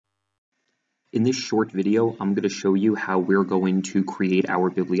In this short video, I'm going to show you how we're going to create our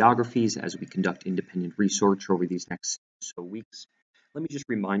bibliographies as we conduct independent research over these next weeks. Let me just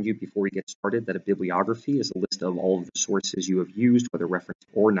remind you before we get started that a bibliography is a list of all of the sources you have used, whether referenced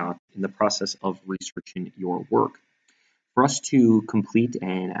or not, in the process of researching your work. For us to complete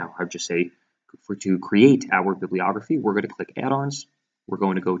and to create our bibliography, we're going to click Add-ons. We're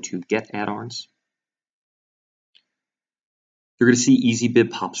going to go to Get Add-ons. You're going to see EasyBib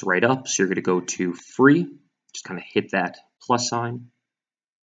pops right up, so you're going to go to Free, just kind of hit that plus sign.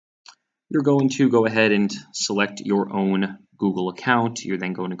 You're going to go ahead and select your own Google account. You're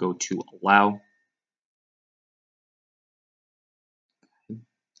then going to go to Allow.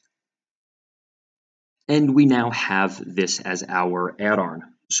 And we now have this as our add-on.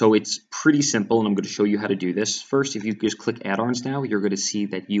 So it's pretty simple, and I'm going to show you how to do this. First, if you just click Add-ons now, you're going to see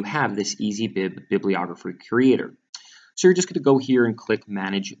that you have this EasyBib Bibliography Creator. So you're just going to go here and click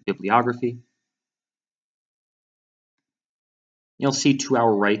Manage Bibliography. You'll see to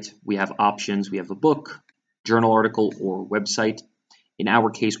our right, we have options. We have a book, journal article, or website. In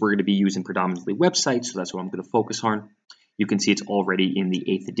our case, we're going to be using predominantly websites, so that's what I'm going to focus on. You can see it's already in the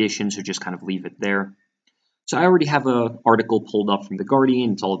 8th edition, so just kind of leave it there. So I already have an article pulled up from The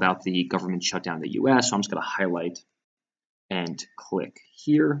Guardian. It's all about the government shutdown in the US, so I'm just going to highlight and click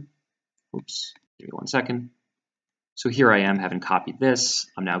here. Oops, give me 1 second. So here I am, having copied this.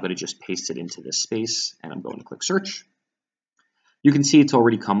 I'm now going to just paste it into this space, and I'm going to click Search. You can see it's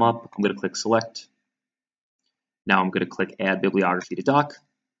already come up. I'm going to click Select. Now I'm going to click Add Bibliography to Doc,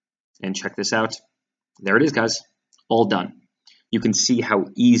 and check this out. There it is, guys. All done. You can see how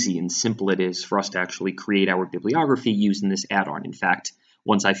easy and simple it is for us to actually create our bibliography using this add-on. In fact,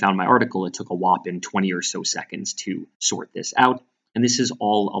 once I found my article, it took a whopping 20 or so seconds to sort this out, and this is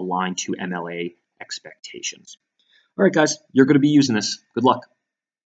all aligned to MLA expectations. All right, guys, you're going to be using this. Good luck.